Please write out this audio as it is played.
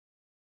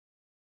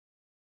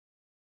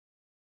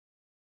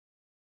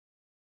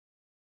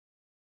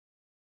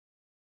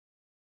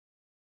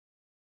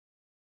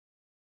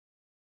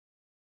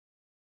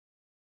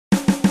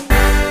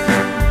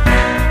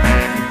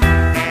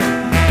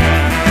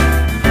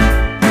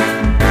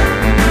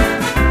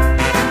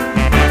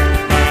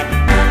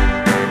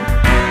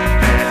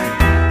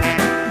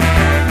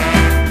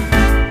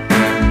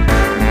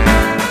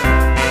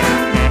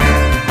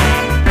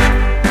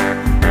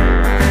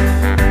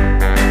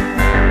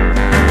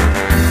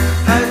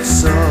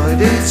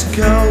It's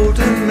cold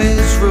and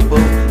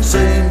miserable,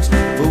 seems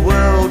the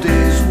world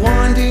is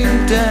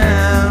winding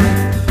down.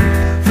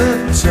 The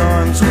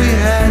times we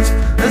had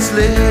as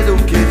little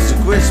kids,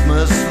 the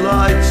Christmas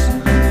lights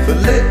that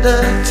lit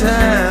the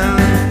town.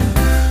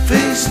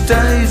 These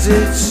days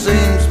it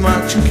seems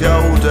much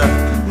colder,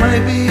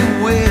 maybe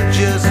we're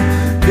just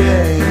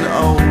getting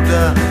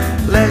older.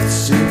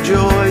 Let's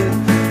enjoy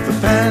the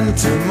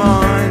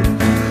pantomime,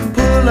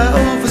 pull out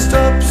all the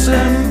stops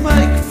and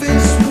make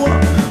this one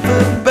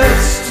the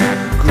best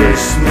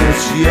Christmas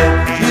yet.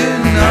 You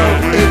know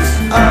it's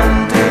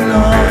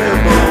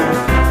undeniable.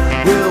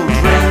 We'll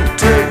drink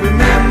to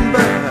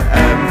remember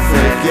and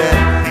forget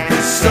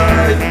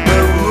beside the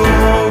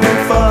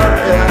roaring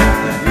fire.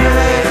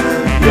 Yeah,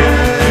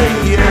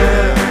 yeah,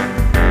 yeah.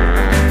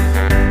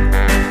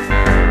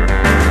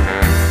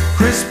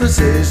 Christmas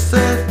is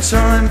the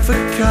time for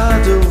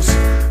cuddles,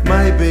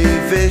 maybe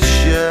this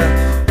year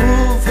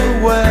all the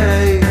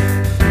way.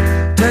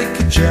 Take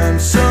a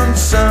chance on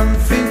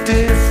something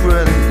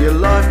different, your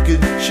life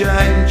could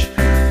change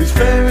this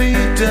very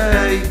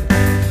day.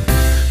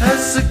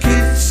 As the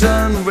kids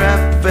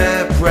unwrap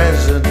their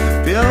present,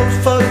 the old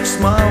folks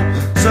smile,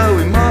 so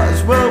we might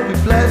as well be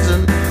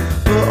pleasant.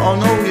 Put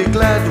on all your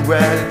glad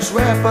rags,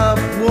 wrap up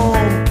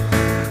warm,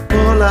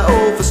 pull out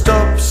all the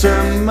stops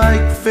and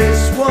make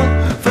this one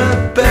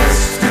the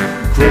best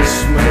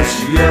Christmas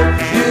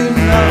yet. You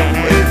know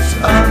it's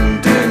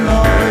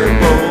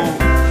undeniable.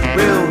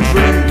 We'll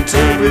drink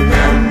to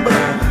remember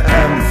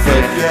and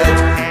forget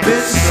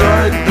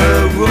beside the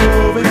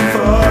roaring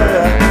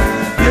fire.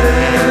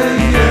 Yeah,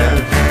 yeah,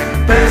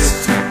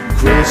 best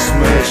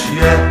Christmas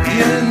yet.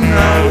 You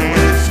know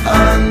it's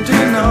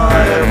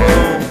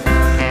undeniable.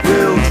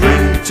 We'll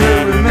drink to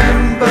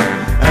remember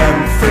and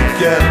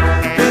forget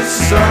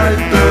beside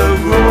the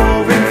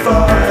roaring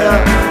fire.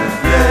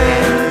 Yeah,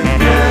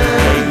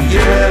 yeah,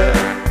 yeah.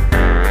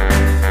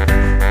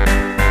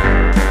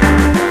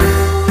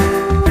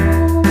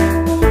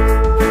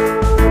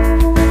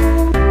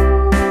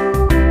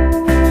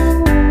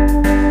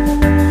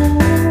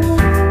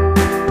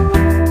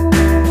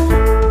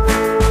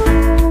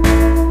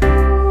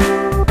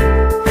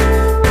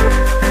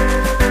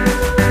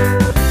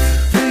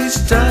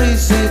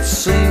 Days it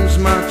seems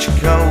much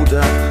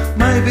colder,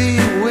 maybe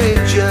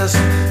we're just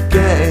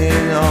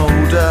getting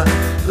older.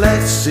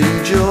 Let's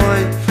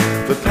enjoy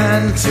the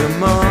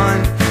pantomime.